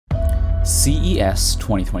CES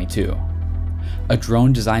 2022. A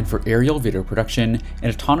drone designed for aerial video production, an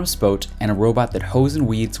autonomous boat, and a robot that hoes and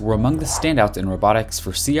weeds were among the standouts in robotics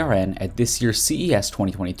for CRN at this year's CES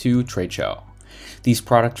 2022 trade show. These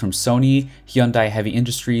products from Sony, Hyundai Heavy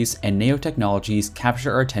Industries, and Neo Technologies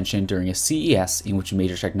capture our attention during a CES in which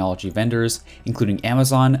major technology vendors, including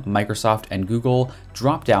Amazon, Microsoft, and Google,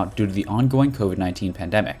 dropped out due to the ongoing COVID-19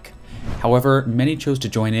 pandemic. However, many chose to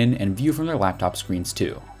join in and view from their laptop screens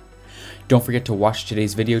too. Don't forget to watch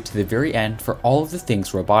today's video to the very end for all of the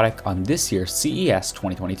things robotic on this year's CES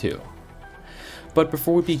 2022. But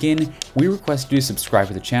before we begin, we request you to subscribe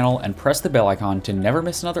to the channel and press the bell icon to never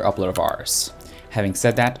miss another upload of ours. Having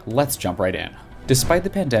said that, let's jump right in. Despite the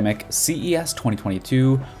pandemic, CES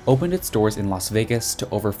 2022 opened its doors in Las Vegas to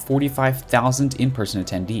over 45,000 in-person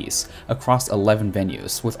attendees across 11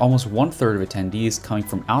 venues, with almost one-third of attendees coming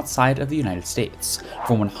from outside of the United States,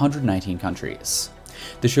 from 119 countries.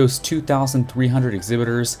 The show's 2,300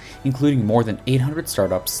 exhibitors, including more than 800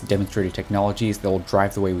 startups, demonstrated technologies that will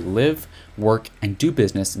drive the way we live, work, and do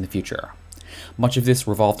business in the future. Much of this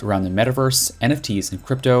revolved around the metaverse, NFTs and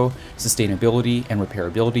crypto, sustainability and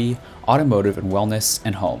repairability, automotive and wellness,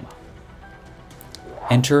 and home.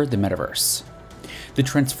 Enter the metaverse. The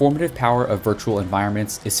transformative power of virtual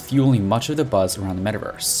environments is fueling much of the buzz around the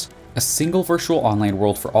metaverse. A single virtual online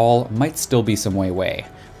world for all might still be some way away,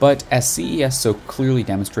 but as CES so clearly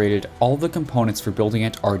demonstrated, all of the components for building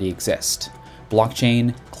it already exist: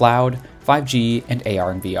 blockchain, cloud, 5G, and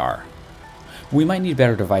AR and VR. We might need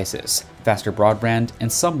better devices, faster broadband, and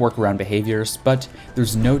some workaround behaviors, but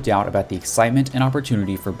there's no doubt about the excitement and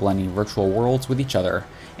opportunity for blending virtual worlds with each other,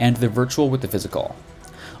 and the virtual with the physical.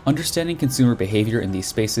 Understanding consumer behavior in these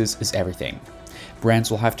spaces is everything. Brands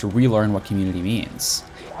will have to relearn what community means,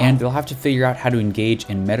 and they'll have to figure out how to engage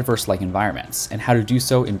in metaverse-like environments, and how to do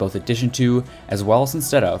so in both addition to, as well as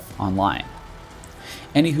instead of, online.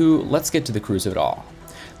 Anywho, let's get to the cruise of it all.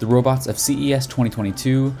 The robots of CES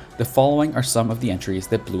 2022, the following are some of the entries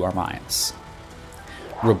that blew our minds.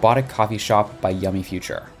 Robotic Coffee Shop by Yummy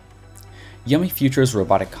Future. Yummy Future's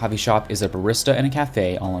robotic coffee shop is a barista and a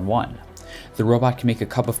cafe all in one. The robot can make a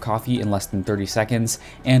cup of coffee in less than 30 seconds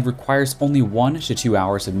and requires only 1 to 2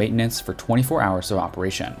 hours of maintenance for 24 hours of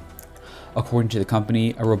operation. According to the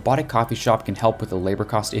company, a robotic coffee shop can help with the labor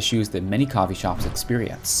cost issues that many coffee shops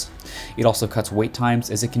experience. It also cuts wait times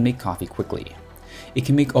as it can make coffee quickly. It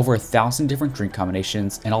can make over 1,000 different drink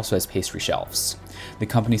combinations and also has pastry shelves. The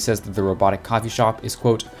company says that the robotic coffee shop is,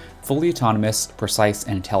 quote, fully autonomous, precise,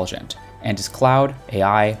 and intelligent, and is cloud,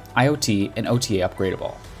 AI, IoT, and OTA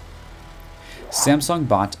upgradable. Samsung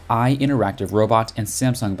Bot Eye Interactive Robot and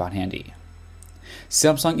Samsung Bot Handy.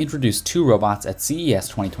 Samsung introduced 2 robots at CES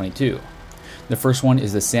 2022. The first one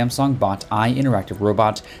is the Samsung Bot Eye Interactive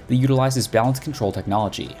Robot that utilizes balance control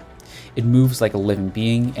technology. It moves like a living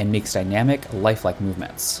being and makes dynamic, lifelike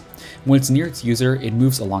movements. When it's near its user, it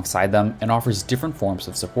moves alongside them and offers different forms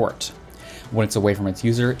of support. When it's away from its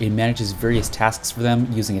user, it manages various tasks for them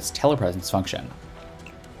using its telepresence function.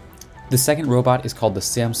 The second robot is called the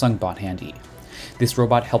Samsung Bot Handy. This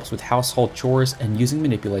robot helps with household chores and using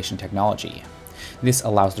manipulation technology. This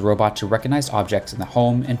allows the robot to recognize objects in the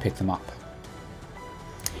home and pick them up.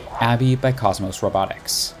 Abby by Cosmos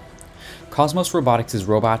Robotics. Cosmos Robotics'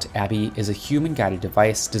 robot, Abby, is a human-guided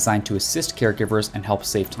device designed to assist caregivers and help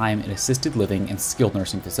save time in assisted living and skilled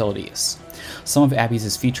nursing facilities. Some of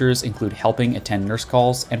Abby's features include helping attend nurse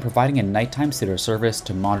calls and providing a nighttime sitter service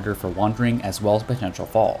to monitor for wandering as well as potential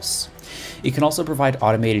falls. It can also provide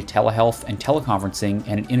automated telehealth and teleconferencing,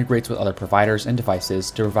 and it integrates with other providers and devices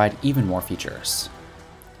to provide even more features.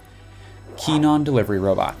 KEENON Delivery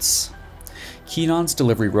Robots. KEENON's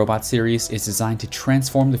delivery robot series is designed to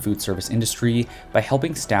transform the food service industry by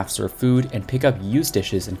helping staff serve food and pick up used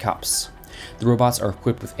dishes and cups. The robots are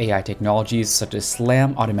equipped with AI technologies such as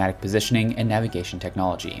SLAM automatic positioning and navigation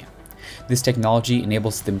technology. This technology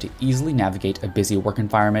enables them to easily navigate a busy work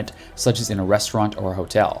environment, such as in a restaurant or a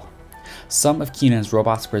hotel. Some of KEENON's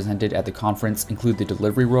robots presented at the conference include the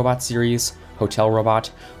Delivery Robot series, Hotel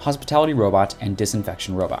Robot, Hospitality Robot, and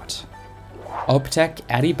Disinfection Robot. Obtech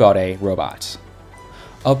Adibot Robot.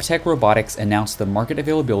 Obtech Robotics announced the market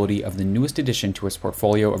availability of the newest addition to its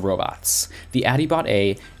portfolio of robots, the Adibot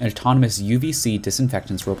A, an autonomous UVC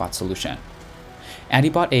disinfectants robot solution.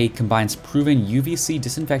 Adibot A combines proven UVC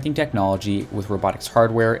disinfecting technology with robotics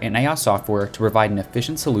hardware and AI software to provide an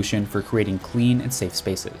efficient solution for creating clean and safe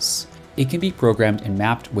spaces. It can be programmed and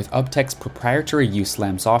mapped with Obtech's proprietary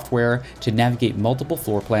USLAM software to navigate multiple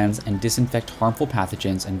floor plans and disinfect harmful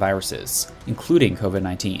pathogens and viruses, including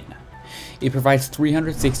COVID-19. It provides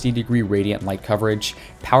 360-degree radiant light coverage,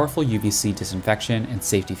 powerful UVC disinfection, and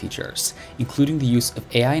safety features, including the use of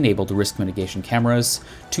AI-enabled risk mitigation cameras,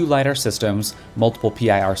 2 LiDAR systems, multiple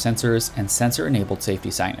PIR sensors, and sensor-enabled safety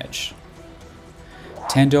signage.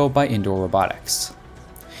 TANDO by Indoor Robotics.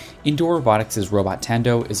 Indoor Robotics' robot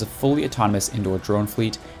TANDO is a fully autonomous indoor drone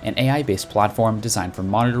fleet and AI-based platform designed for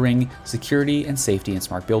monitoring, security, and safety in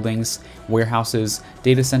smart buildings, warehouses,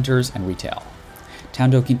 data centers, and retail.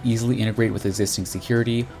 TANDO can easily integrate with existing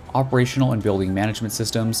security, operational, and building management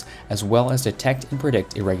systems, as well as detect and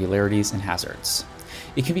predict irregularities and hazards.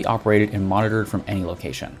 It can be operated and monitored from any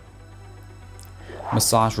location.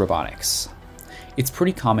 Massage Robotics. It's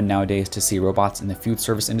pretty common nowadays to see robots in the food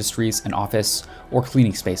service industries and office or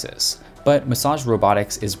cleaning spaces, but Massage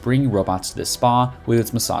Robotics is bringing robots to the spa with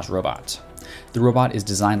its massage robot. The robot is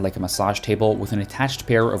designed like a massage table with an attached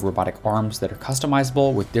pair of robotic arms that are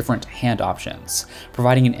customizable with different hand options,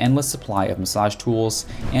 providing an endless supply of massage tools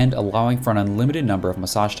and allowing for an unlimited number of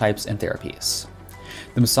massage types and therapies.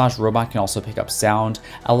 The massage robot can also pick up sound,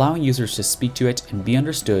 allowing users to speak to it and be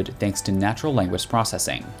understood thanks to natural language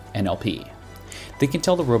processing, NLP. They can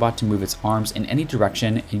tell the robot to move its arms in any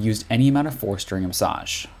direction and use any amount of force during a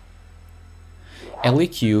massage.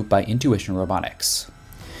 ELLIQ by Intuition Robotics.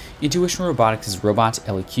 Intuition Robotics' robot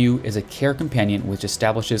ELLIQ is a care companion which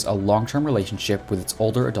establishes a long-term relationship with its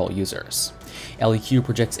older adult users. ELLIQ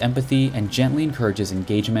projects empathy and gently encourages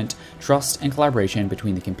engagement, trust, and collaboration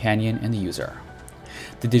between the companion and the user.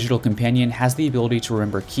 The digital companion has the ability to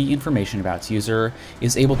remember key information about its user,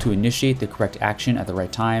 is able to initiate the correct action at the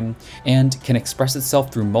right time, and can express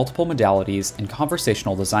itself through multiple modalities and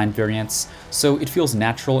conversational design variants, so it feels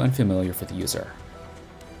natural and familiar for the user.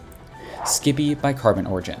 SKIPPY by Carbon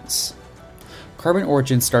Origins. Carbon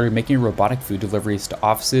Origins started making robotic food deliveries to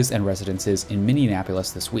offices and residences in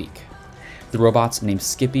Minneapolis this week. The robots, named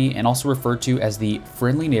SKIPPY and also referred to as the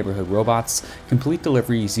Friendly Neighborhood Robots, complete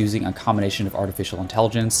deliveries using a combination of artificial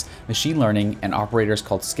intelligence, machine learning, and operators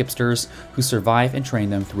called skipsters who survive and train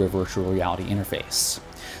them through a virtual reality interface.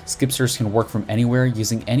 Skipsters can work from anywhere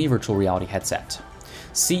using any virtual reality headset.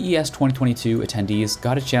 CES 2022 attendees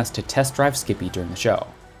got a chance to test drive SKIPPY during the show.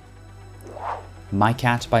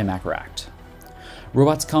 MAICAT by MACROACT.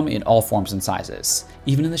 Robots come in all forms and sizes,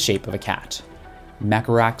 even in the shape of a cat.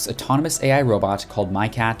 MACROACT's autonomous AI robot called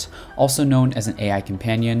MAICAT, also known as an AI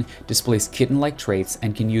companion, displays kitten-like traits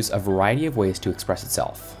and can use a variety of ways to express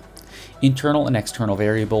itself. Internal and external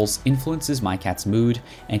variables influences MAICAT's mood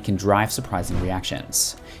and can drive surprising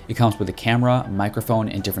reactions. It comes with a camera, microphone,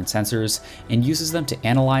 and different sensors, and uses them to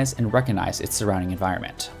analyze and recognize its surrounding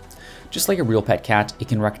environment. Just like a real pet cat, it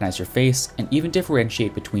can recognize your face and even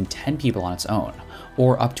differentiate between 10 people on its own,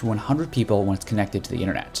 or up to 100 people when it's connected to the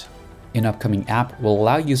internet. An upcoming app will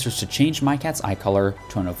allow users to change MAICAT's eye color,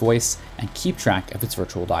 tone of voice, and keep track of its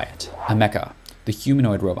virtual diet. AMECA, the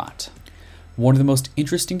humanoid robot. One of the most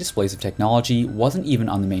interesting displays of technology wasn't even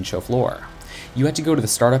on the main show floor. You had to go to the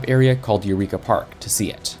startup area called Eureka Park to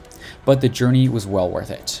see it. But the journey was well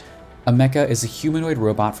worth it. AMECA is a humanoid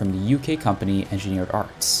robot from the UK company Engineered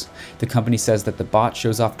Arts. The company says that the bot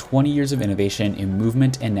shows off 20 years of innovation in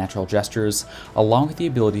movement and natural gestures, along with the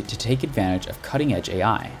ability to take advantage of cutting-edge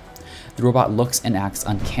AI. The robot looks and acts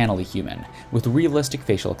uncannily human, with realistic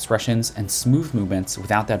facial expressions and smooth movements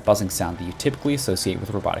without that buzzing sound that you typically associate with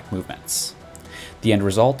robotic movements. The end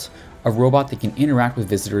result? A robot that can interact with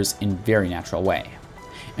visitors in a very natural way.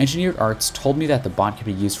 Engineered Arts told me that the bot could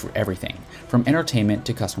be used for everything, from entertainment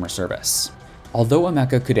to customer service. Although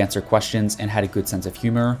AMECA could answer questions and had a good sense of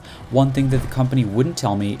humor, one thing that the company wouldn't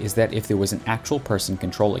tell me is that if there was an actual person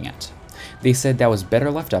controlling it. They said that was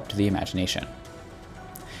better left up to the imagination.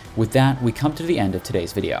 With that, we come to the end of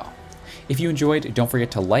today's video. If you enjoyed, don't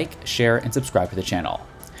forget to like, share, and subscribe to the channel.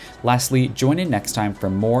 Lastly, join in next time for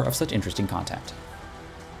more of such interesting content.